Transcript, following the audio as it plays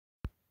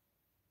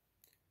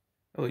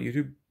Hello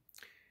YouTube.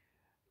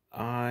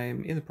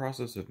 I'm in the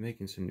process of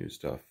making some new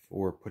stuff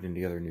or putting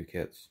together new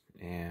kits,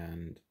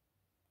 and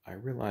I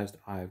realized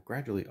I've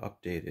gradually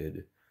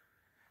updated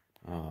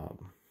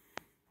um,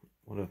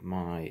 one of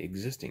my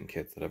existing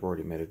kits that I've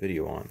already made a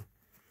video on.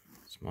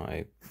 It's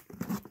my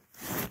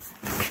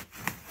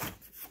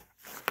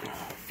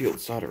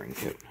field soldering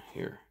kit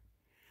here.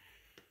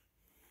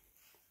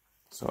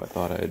 So I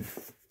thought I'd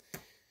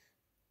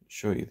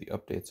show you the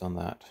updates on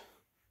that.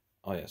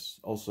 Oh yes,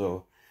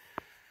 also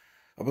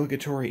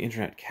obligatory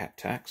internet cat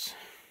tax.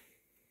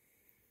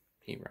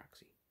 Hey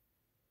Roxy.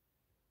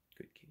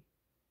 Good kitty.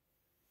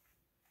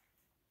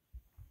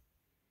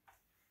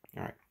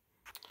 Alright,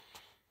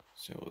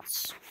 so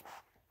let's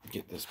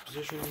get this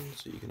positioned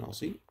so you can all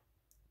see.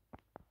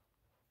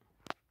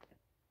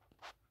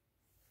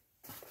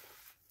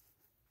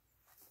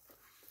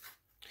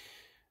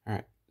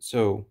 Alright,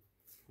 so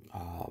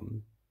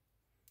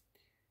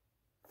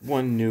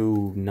one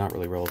new, not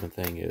really relevant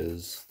thing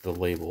is the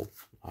label,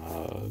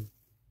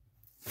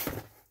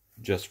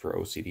 just for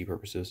OCD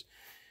purposes,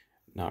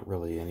 not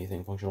really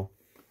anything functional.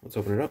 Let's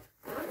open it up.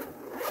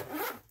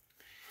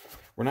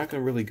 We're not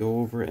going to really go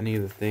over any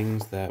of the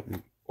things that we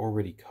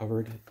already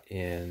covered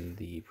in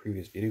the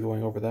previous video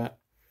going over that.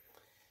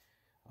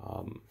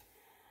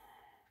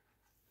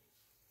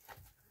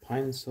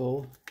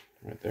 Pinecil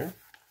right there.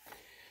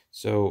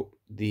 So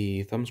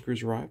the thumb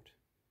screws arrived.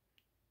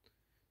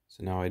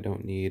 So now I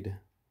don't need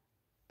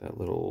that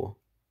little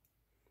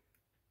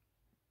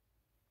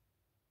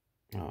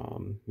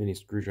mini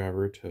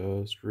screwdriver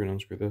to screw and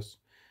unscrew this.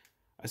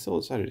 I still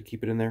decided to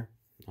keep it in there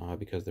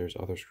because there's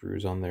other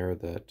screws on there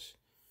that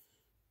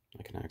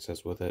I can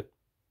access with it.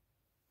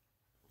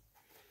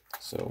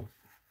 So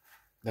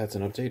that's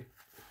an update.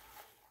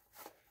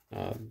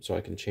 So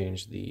I can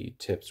change the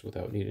tips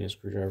without needing a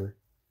screwdriver.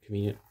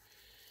 Convenient.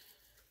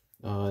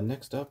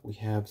 Next up, we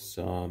have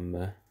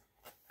some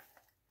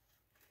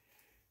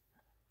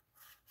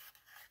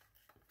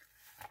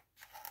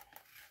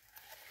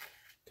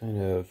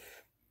kind of,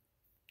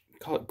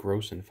 call it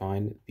gross and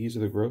fine. These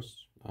are the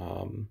gross.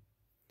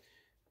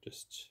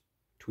 Just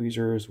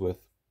tweezers with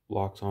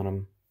locks on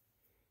them.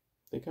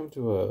 They come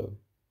to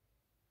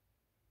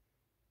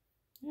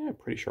a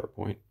pretty sharp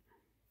point.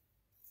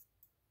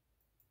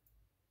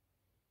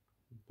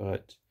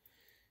 But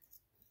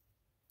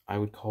I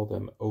would call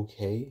them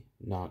okay,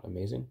 not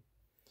amazing.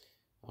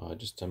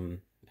 Just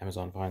some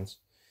Amazon finds.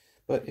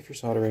 But if you're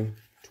soldering,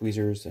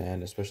 tweezers,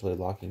 and especially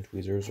locking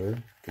tweezers,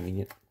 are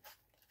convenient.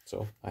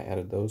 So I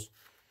added those.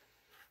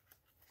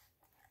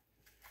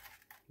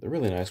 The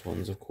really nice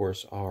ones, of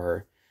course,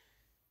 are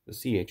the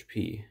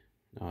CHP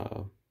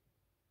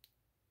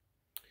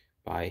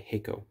by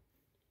Heiko.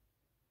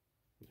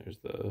 There's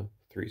the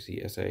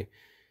 3CSA.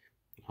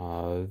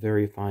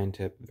 Very fine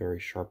tip, very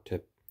sharp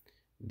tip.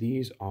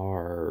 These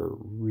are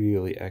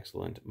really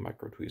excellent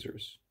micro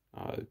tweezers.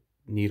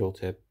 Needle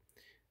tip,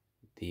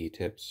 the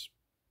tips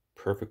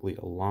perfectly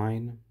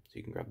align, so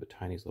you can grab the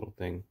tiniest little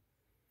thing.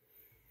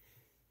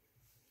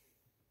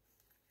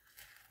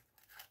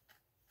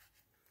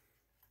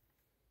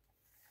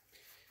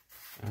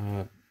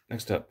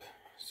 Next up,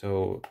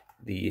 so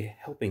the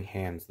helping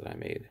hands that I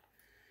made.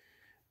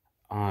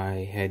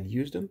 I had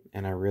used them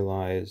and I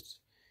realized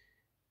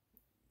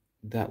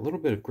that little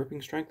bit of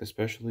gripping strength,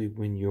 especially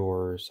when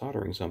you're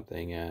soldering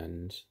something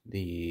and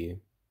the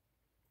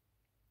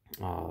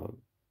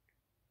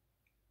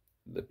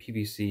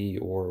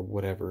PVC or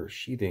whatever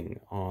sheathing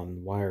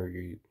on wire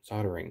you're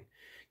soldering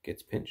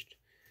gets pinched,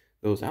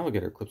 those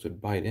alligator clips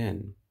would bite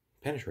in,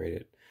 penetrate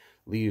it,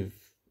 leave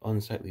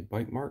unsightly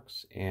bite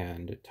marks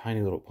and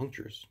tiny little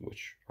punctures,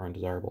 which are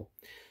undesirable.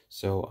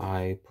 So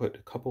I put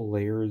a couple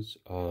layers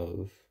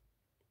of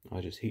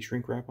just heat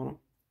shrink wrap on them,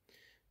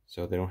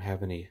 so they don't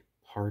have any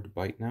hard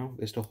bite now.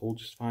 They still hold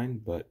just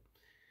fine, but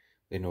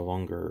they no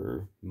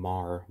longer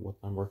mar what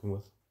I'm working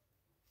with.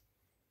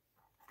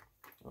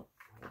 Oh,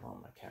 hold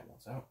on, my cat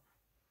wants out.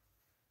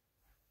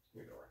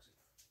 Here you go, Roxy.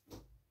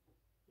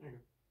 There you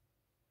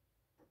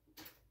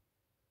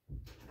go.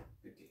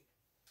 Good kitty.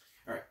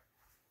 Alright.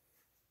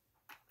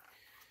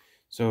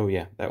 So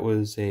yeah, that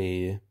was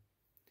a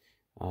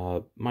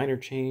minor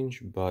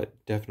change,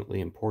 but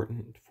definitely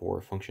important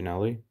for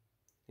functionality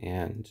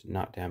and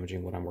not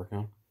damaging what I'm working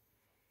on.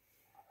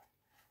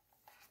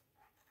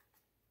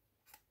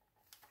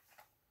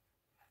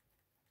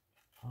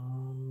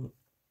 I'm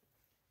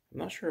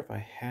not sure if I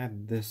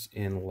had this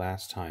in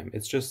last time.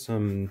 It's just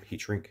some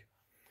heat shrink.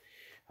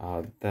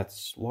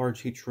 That's large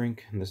heat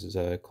shrink, and this is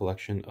a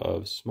collection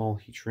of small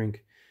heat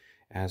shrink,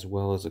 as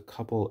well as a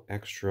couple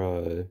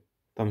extra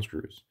thumb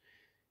screws.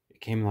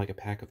 It came in like a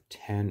pack of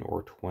 10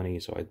 or 20,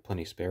 so I had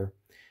plenty spare,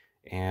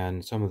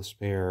 and some of the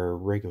spare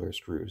regular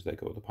screws that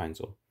go with the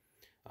Pinecil.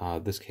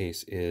 This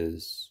case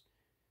is,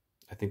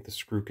 I think, the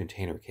screw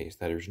container case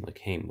that originally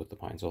came with the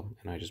Pinecil,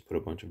 and I just put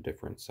a bunch of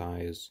different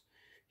size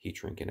heat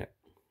shrink in it.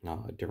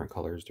 Different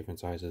colors, different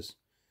sizes,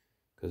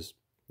 because,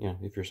 you know,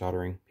 if you're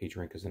soldering, heat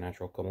shrink is a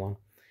natural come along.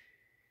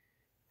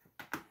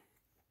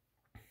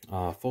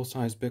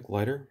 Full-size Bic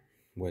lighter,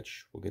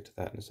 which we'll get to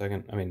that in a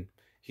second. I mean,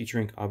 heat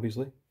shrink,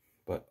 obviously,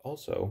 but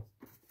also,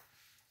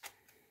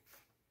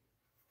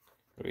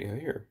 what do we have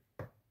here?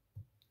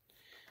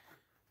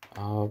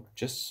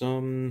 Just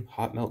some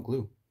hot melt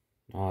glue.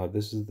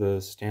 This is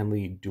the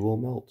Stanley Dual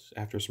Melt.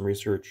 After some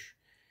research,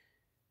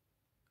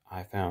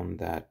 I found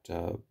that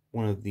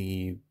one of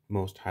the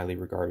most highly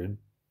regarded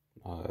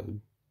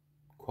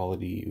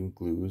quality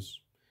glues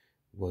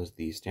was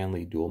the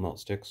Stanley Dual Melt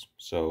sticks.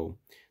 So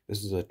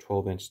this is a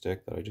 12-inch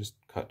stick that I just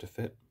cut to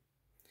fit.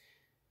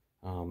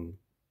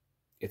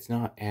 It's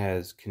not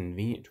as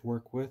convenient to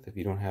work with if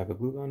you don't have a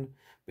glue gun,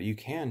 but you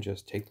can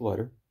just take the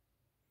lighter,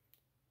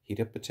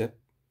 heat up the tip,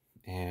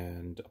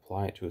 and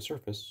apply it to a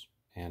surface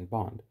and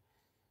bond.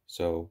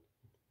 So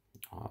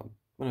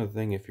another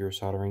thing, if you're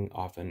soldering,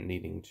 often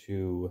needing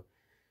to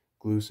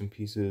glue some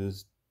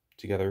pieces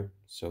together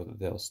so that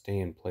they'll stay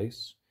in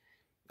place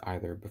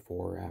either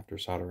before or after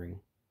soldering,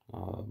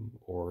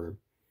 or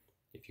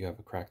if you have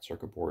a cracked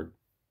circuit board,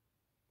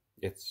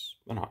 it's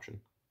an option.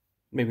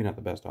 Maybe not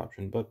the best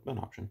option, but an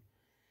option.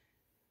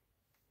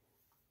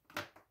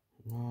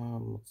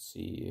 Let's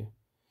see.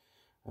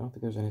 I don't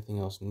think there's anything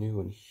else new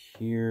in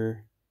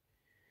here.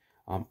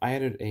 I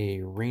added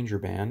a Ranger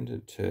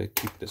band to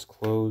keep this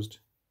closed,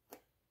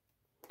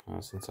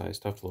 since I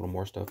stuffed a little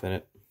more stuff in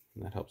it,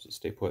 and that helps it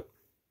stay put.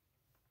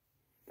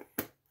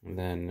 And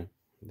then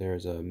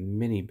there's a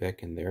mini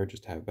bic in there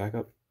just to have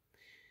backup.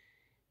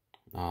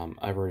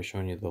 I've already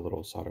shown you the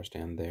little solder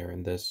stand there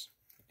and this,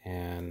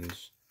 and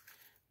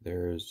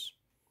there's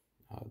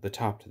the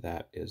top to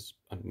that is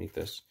underneath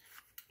this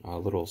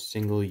little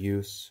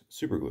single-use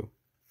super glue.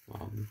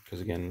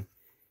 Because again,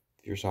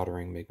 if you're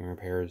soldering, making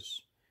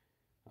repairs,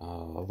 a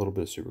little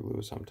bit of super glue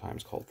is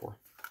sometimes called for.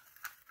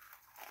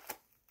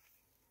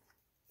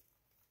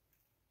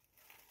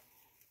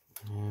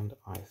 And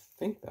I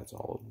think that's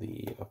all of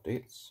the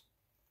updates.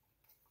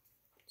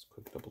 Let's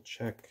quick double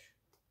check.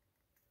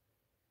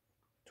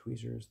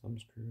 Tweezers, thumb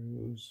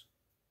screws.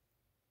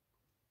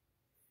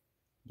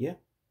 Yeah,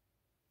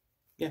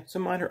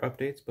 some minor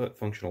updates, but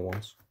functional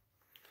ones.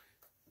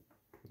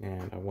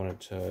 And I wanted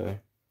to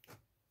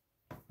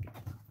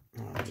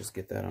just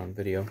get that on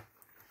video.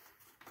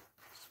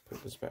 Let's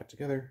put this back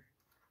together.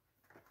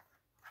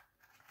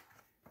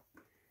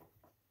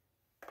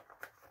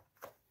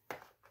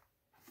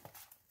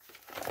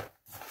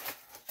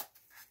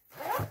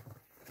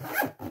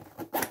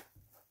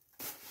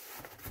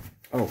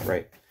 Oh,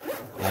 right.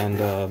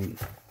 And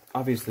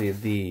obviously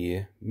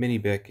the mini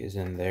bic is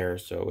in there,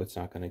 so it's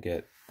not going to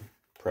get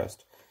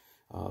pressed.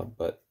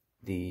 But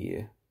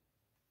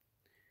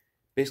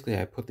basically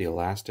I put the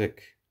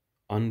elastic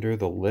under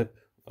the lip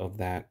of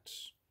that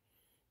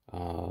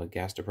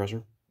gas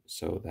depressor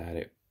so that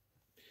it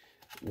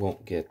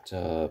won't get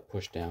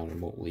pushed down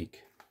and won't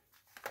leak.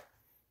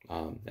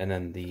 And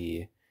then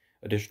the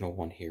additional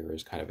one here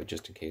is kind of a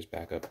just in case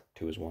backup,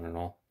 2 is 1 and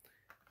all.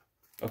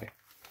 Okay,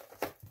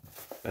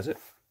 that's it.